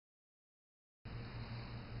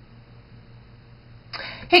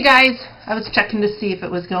Hey guys, I was checking to see if it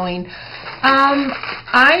was going.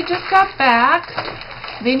 I just got back.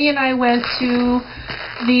 Vinny and I went to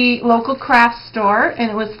the local craft store, and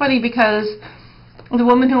it was funny because the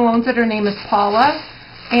woman who owns it, her name is Paula,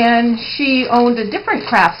 and she owned a different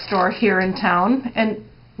craft store here in town, and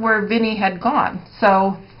where Vinny had gone.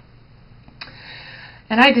 So,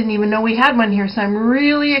 and I didn't even know we had one here, so I'm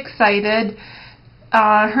really excited.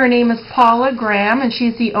 Her name is Paula Graham, and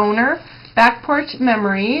she's the owner. Back Porch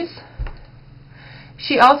Memories.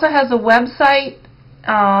 She also has a website,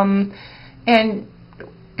 and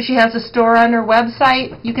she has a store on her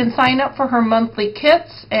website. You can sign up for her monthly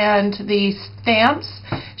kits and the stamps.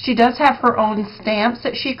 She does have her own stamps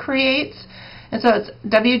that she creates, and so it's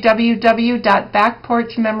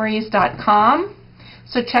www.backporchmemories.com.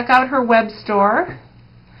 So check out her web store.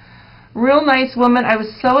 Real nice woman. I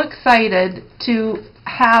was so excited to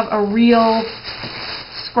have a real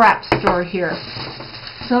scrap store here.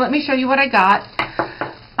 So let me show you what I got.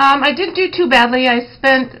 I didn't do too badly. I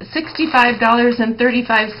spent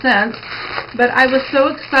 $65.35, but I was so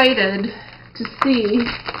excited to see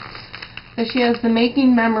that she has the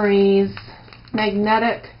Making Memories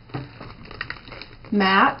magnetic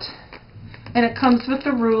mat, and it comes with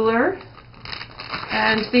the ruler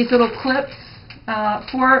and these little clips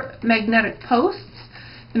for magnetic posts.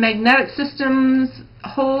 The magnetic systems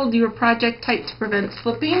hold your project tight to prevent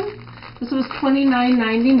slipping. This was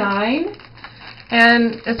 $29.99,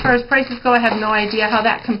 and as far as prices go, I have no idea how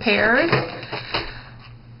that compares.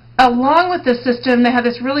 Along with this system, they have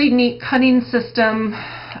this really neat cutting system,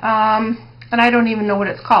 and I don't even know what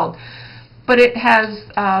it's called, but it has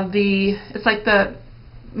it's like the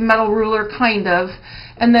metal ruler kind of,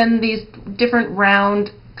 and then these different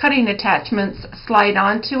round cutting attachments slide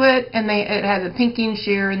onto it, and it has a pinking,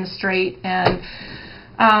 shear, and the straight, and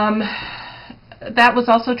that was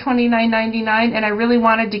also $29.99, and I really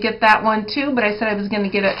wanted to get that one too, but I said I was going to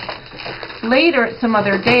get it later at some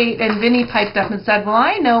other date, and Vinny piped up and said, well,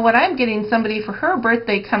 I know what I'm getting somebody for her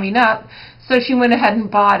birthday coming up, so she went ahead and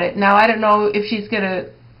bought it. Now, I don't know if she's going to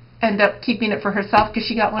end up keeping it for herself because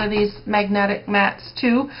she got one of these magnetic mats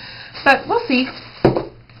too, but we'll see. I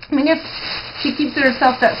mean, if she keeps it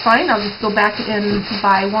herself, that's fine. I'll just go back and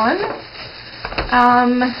buy one.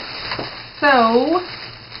 So,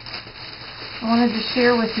 I wanted to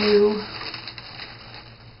share with you.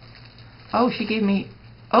 Oh, she gave me.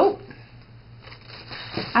 Oh,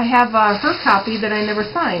 I have her copy that I never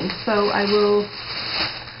signed, so I will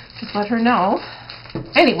just let her know.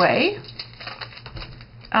 Anyway,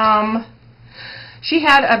 she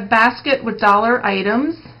had a basket with dollar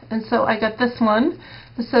items, and so I got this one.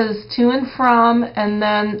 This says to and from, and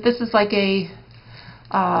then this is like a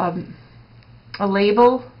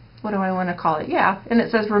label. What do I want to call it? Yeah, and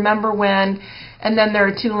it says remember when, and then there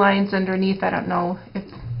are two lines underneath. I don't know if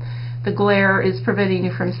the glare is preventing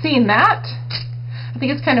you from seeing that. I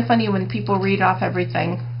think it's kind of funny when people read off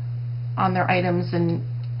everything on their items, and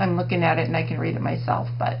I'm looking at it and I can read it myself.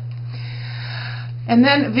 But and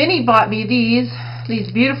then Vinny bought me these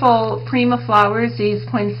beautiful Prima flowers, these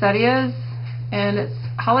poinsettias, and it's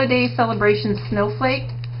Holiday Celebration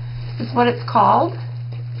Snowflake is what it's called.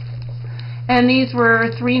 And these were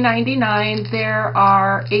 $3.99. There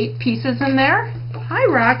are 8 pieces in there. Hi,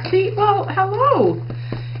 Roxy. Well, hello.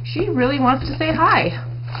 She really wants to say hi.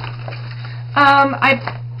 I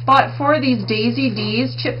bought 4 of these Daisy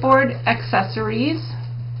D's chipboard accessories.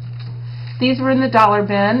 These were in the dollar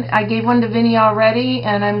bin. I gave one to Vinny already,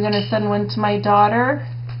 and I'm going to send one to my daughter,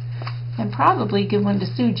 and probably give one to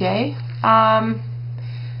Sue J.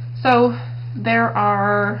 So there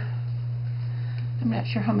are, I'm not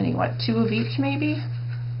sure how many, what, 2 of each maybe?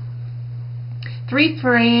 3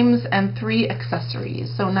 frames and 3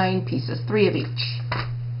 accessories, so 9 pieces, 3 of each,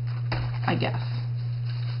 I guess.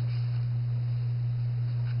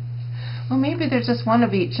 Well, maybe there's just 1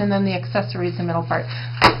 of each and then the accessories, the middle part.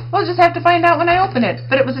 We'll just have to find out when I open it,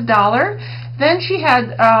 but it was $1. Then she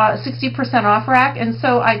had 60% off rack, and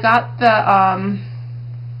so I got the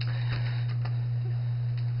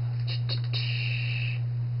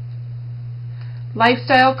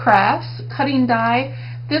Lifestyle Crafts cutting die.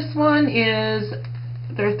 This one is,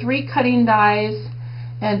 there are 3 cutting dies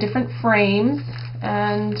and different frames,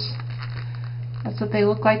 and that's what they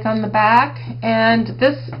look like on the back. And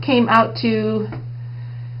this came out to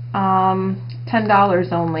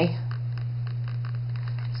 $10 only.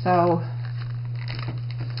 So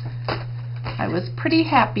I was pretty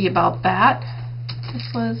happy about that.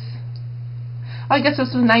 This was, oh, I guess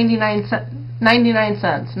this was 99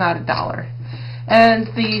 cents, not $1. And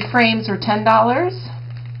the frames were $10.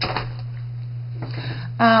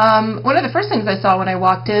 One of the first things I saw when I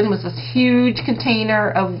walked in was this huge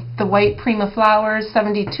container of the white Prima flowers,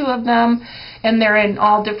 72 of them, and they're in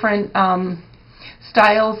all different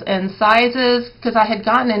styles and sizes, because I had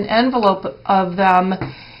gotten an envelope of them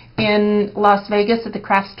in Las Vegas at the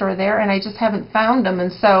craft store there, and I just haven't found them.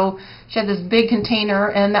 And so she had this big container,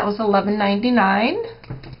 and that was $11.99.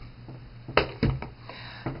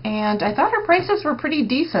 And I thought her prices were pretty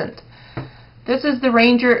decent. This is the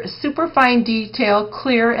Ranger Superfine Detail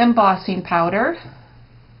Clear Embossing Powder,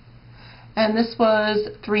 and this was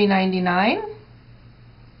 $3.99.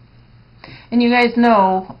 And you guys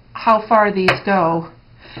know how far these go.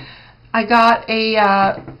 I got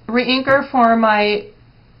a re-inker for my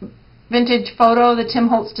vintage photo, the Tim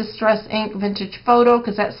Holtz Distress Ink Vintage Photo,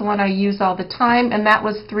 because that's the one I use all the time, and that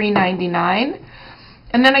was $3.99.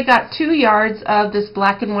 And then I got 2 yards of this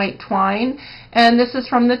black and white twine, and this is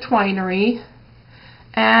from the Twinery,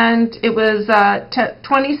 and it was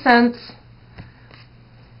 20 cents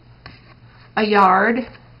a yard,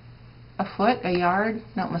 a foot, a yard,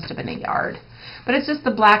 no, it must have been a yard, but it's just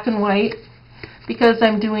the black and white because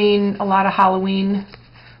I'm doing a lot of Halloween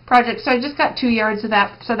projects. So I just got 2 yards of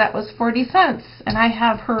that, so that was 40 cents, and I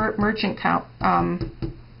have her merchant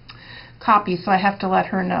copy, so I have to let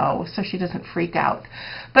her know so she doesn't freak out.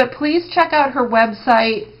 But please check out her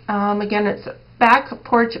website. Again, it's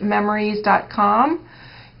backporchmemories.com,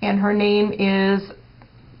 and her name is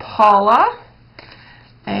Paula,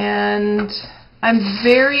 and I'm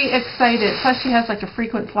very excited. Plus she has like a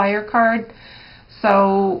frequent flyer card,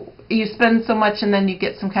 so you spend so much and then you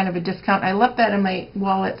get some kind of a discount. I left that in my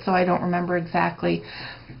wallet, so I don't remember exactly.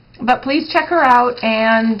 But please check her out,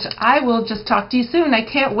 and I will just talk to you soon. I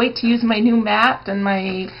can't wait to use my new mat and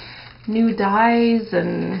my new dies,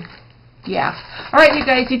 and yeah. All right, you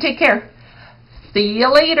guys, you take care. See you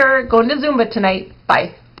later. Going to Zumba tonight.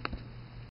 Bye.